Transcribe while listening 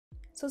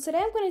So today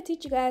I'm going to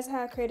teach you guys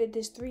how I created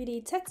this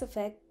 3D text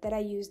effect that I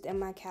used in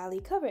my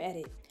Kali cover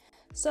edit.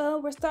 So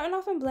we're starting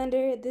off in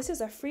Blender. This is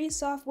a free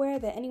software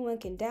that anyone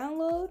can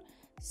download,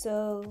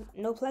 so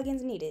no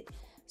plugins needed.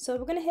 So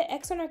we're going to hit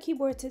X on our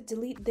keyboard to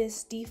delete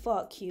this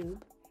default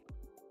cube.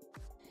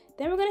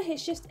 Then we're going to hit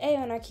Shift A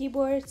on our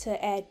keyboard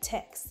to add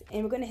text,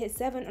 and we're going to hit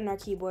 7 on our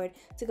keyboard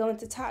to go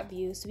into top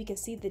view so we can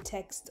see the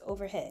text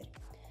overhead.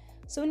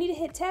 So we need to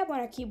hit tab on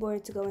our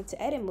keyboard to go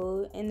into edit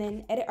mode and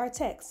then edit our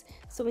text.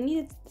 So we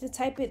need to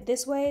type it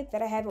this way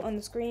that I have it on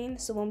the screen,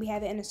 so when we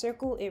have it in a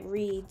circle it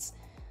reads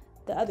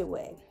the other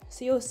way.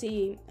 So you'll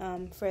see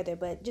further,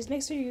 but just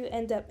make sure you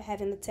end up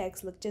having the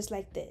text look just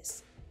like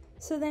this.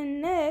 So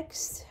then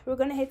next we're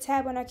going to hit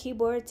tab on our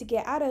keyboard to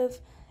get out of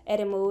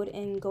edit mode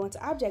and go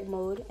into object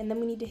mode, and then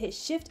we need to hit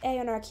Shift A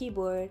on our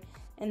keyboard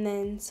and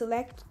then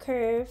select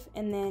curve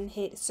and then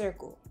hit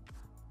circle.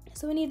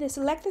 So we need to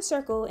select the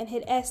circle and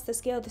hit S to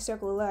scale the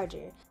circle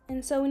larger.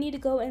 And so we need to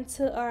go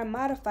into our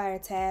modifier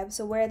tab.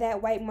 So where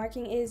that white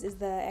marking is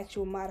the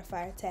actual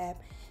modifier tab.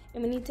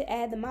 And we need to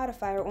add the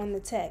modifier on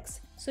the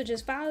text. So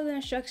just follow the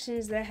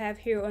instructions that I have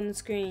here on the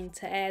screen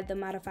to add the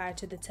modifier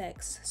to the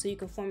text so you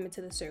can form it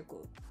to the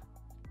circle.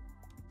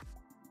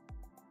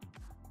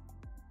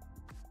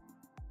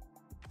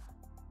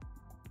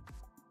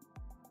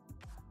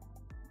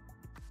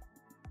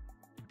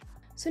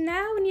 So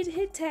now we need to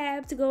hit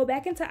tab to go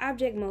back into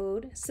object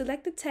mode,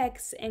 select the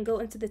text and go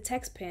into the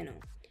text panel.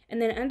 And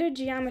then under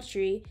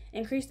geometry,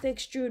 increase the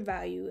extrude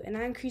value, and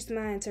I increased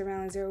mine to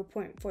around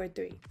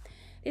 0.43.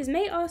 This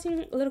may all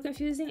seem a little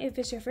confusing if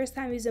it's your first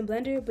time using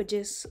Blender, but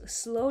just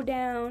slow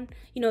down.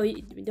 You know,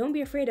 don't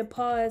be afraid to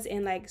pause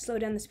and slow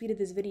down the speed of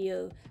this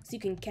video so you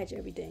can catch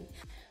everything.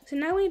 So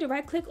now we need to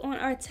right click on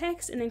our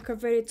text and then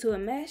convert it to a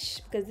mesh,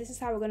 because this is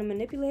how we're going to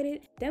manipulate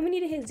it. Then we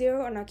need to hit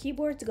 0 on our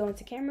keyboard to go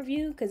into camera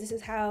view, because this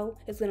is how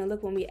it's going to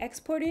look when we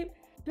export it.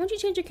 Once you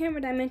change your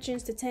camera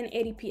dimensions to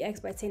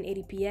 1080px by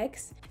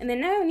 1080px, and then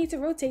now we need to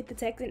rotate the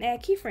text and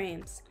add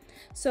keyframes.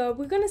 So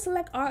we're going to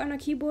select R on our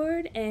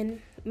keyboard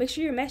and make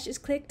sure your mesh is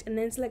clicked, and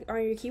then select R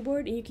on your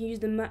keyboard, and you can use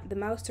the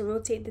mouse to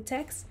rotate the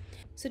text.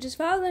 So just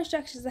follow the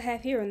instructions I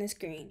have here on the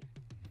screen.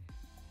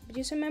 But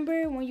just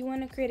remember, when you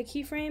want to create a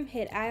keyframe,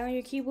 hit I on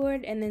your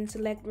keyboard and then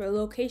select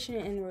location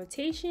and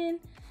rotation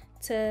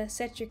to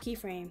set your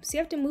keyframe. So you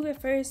have to move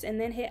it first and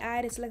then hit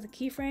I to select the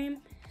keyframe,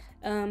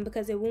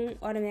 because it won't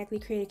automatically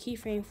create a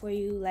keyframe for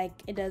you like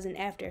it does in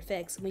After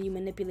Effects when you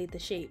manipulate the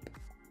shape.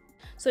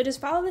 So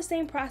just follow the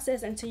same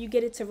process until you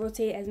get it to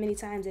rotate as many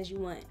times as you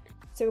want.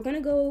 So we're going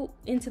to go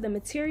into the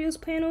materials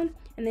panel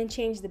and then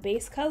change the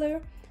base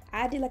color.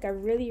 I did a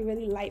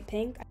really light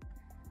pink.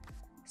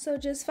 So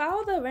just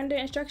follow the render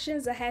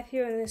instructions I have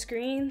here on the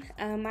screen.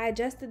 I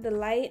adjusted the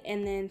light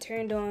and then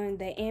turned on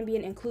the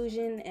ambient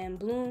inclusion and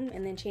bloom,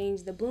 and then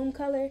changed the bloom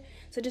color.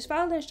 So just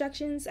follow the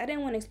instructions. I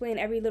didn't want to explain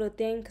every little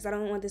thing because I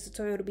don't want this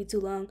tutorial to be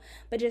too long,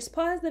 but just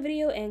pause the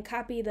video and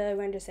copy the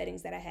render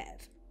settings that I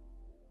have.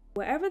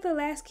 Wherever the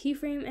last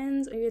keyframe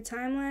ends on your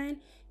timeline,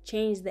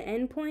 change the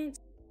endpoint.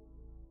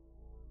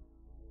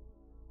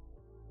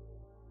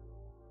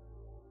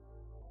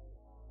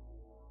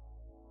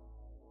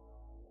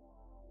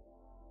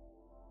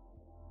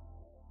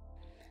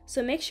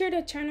 So make sure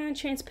to turn on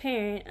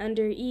transparent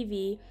under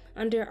Eevee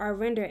under our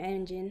render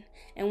engine,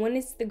 and when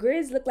the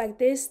grids look like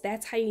this,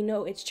 that's how you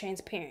know it's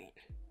transparent.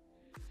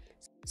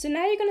 So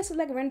now you're going to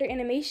select render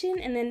animation,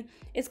 and then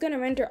it's going to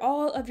render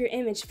all of your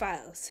image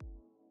files.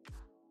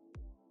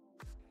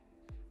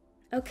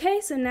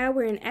 Okay, so now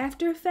we're in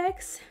After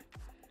Effects.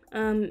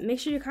 Make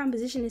sure your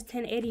composition is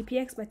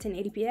 1080px by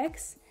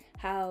 1080px,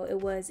 how it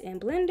was in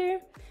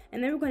Blender.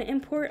 And then we're going to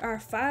import our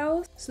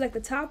files. Select the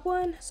top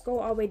one, scroll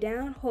all the way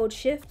down, hold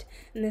shift,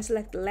 and then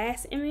select the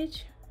last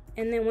image.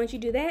 And then once you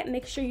do that,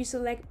 make sure you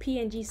select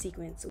PNG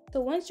sequence.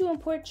 So once you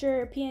import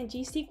your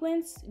PNG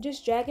sequence,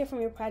 just drag it from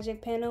your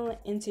project panel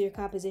into your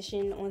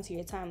composition onto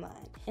your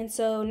timeline. And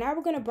so now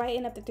we're going to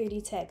brighten up the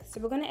 3D text.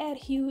 So we're going to add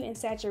hue and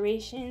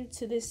saturation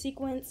to this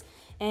sequence,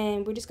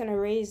 and we're just going to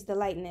raise the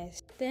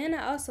lightness. Then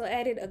I also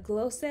added a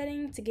glow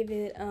setting to give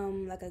it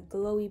like a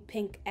glowy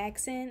pink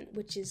accent,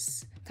 which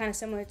is kind of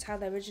similar to how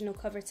the original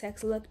cover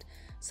text looked.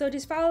 So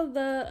just follow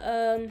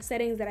the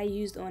settings that I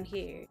used on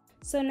here.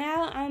 So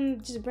now I'm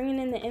just bringing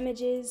in the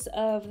images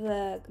of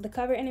the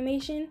cover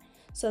animation.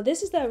 So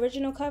this is the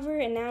original cover,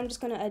 and now I'm just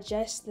going to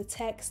adjust the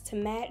text to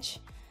match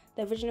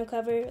the original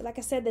cover. Like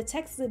I said, the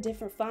text is a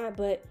different font,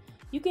 but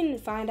you can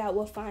find out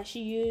what font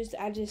she used.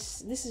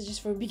 This is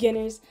just for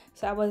beginners,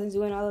 so I wasn't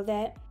doing all of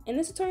that. In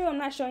this tutorial, I'm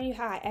not showing you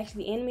how I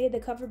actually animated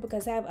the cover,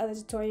 because I have other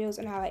tutorials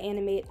on how I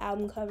animate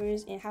album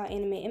covers and how I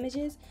animate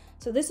images.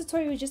 So this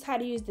tutorial is just how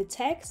to use the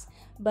text,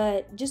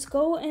 but just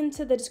go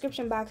into the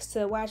description box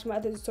to watch my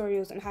other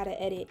tutorials on how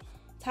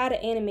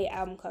to animate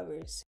album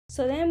covers.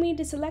 So then we need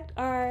to select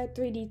our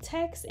 3D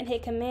text and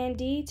hit Command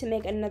D to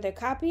make another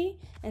copy.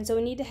 And so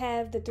we need to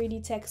have the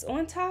 3D text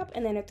on top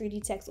and then a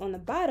 3D text on the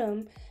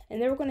bottom.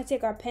 And then we're going to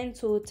take our pen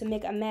tool to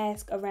make a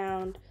mask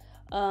around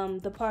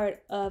the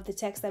part of the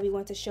text that we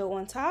want to show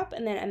on top,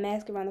 and then a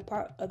mask around the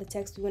part of the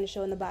text we want to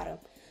show on the bottom.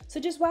 So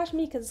just watch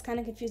me because it's kind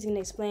of confusing to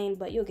explain,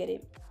 but you'll get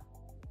it.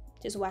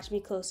 Just watch me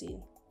closely.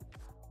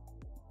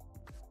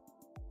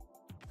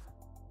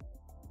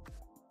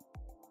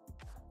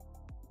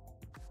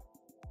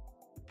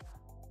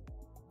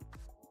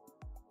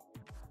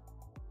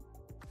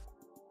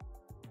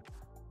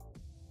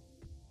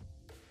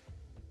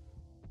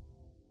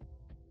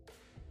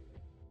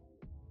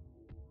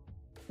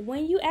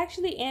 When you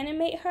actually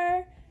animate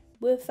her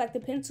with like the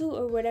pencil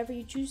or whatever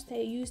you choose to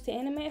use to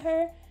animate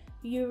her,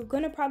 you're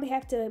gonna probably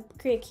have to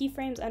create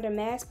keyframes under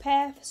mask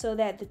path so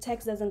that the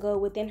text doesn't go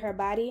within her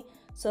body.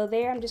 So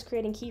there I'm just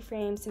creating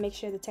keyframes to make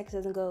sure the text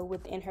doesn't go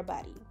within her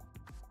body.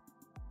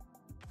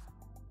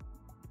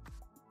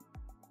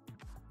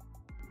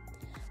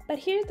 But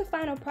here's the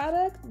final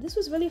product. This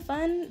was really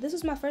fun. This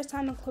was my first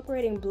time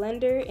incorporating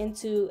Blender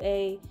into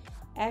a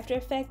After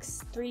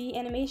Effects 3D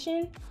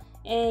animation.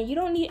 And you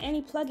don't need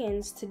any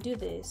plugins to do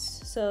this.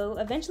 So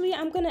eventually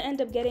I'm gonna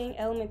end up getting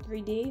Element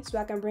 3D so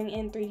I can bring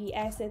in 3D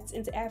assets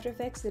into After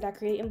Effects that I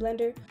create in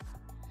Blender.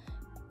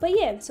 But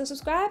yeah, so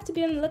subscribe to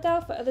be on the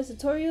lookout for other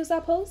tutorials I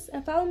post,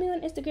 and follow me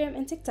on Instagram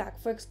and TikTok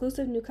for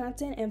exclusive new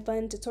content and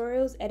fun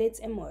tutorials, edits,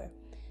 and more.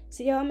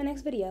 See y'all in my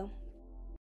next video.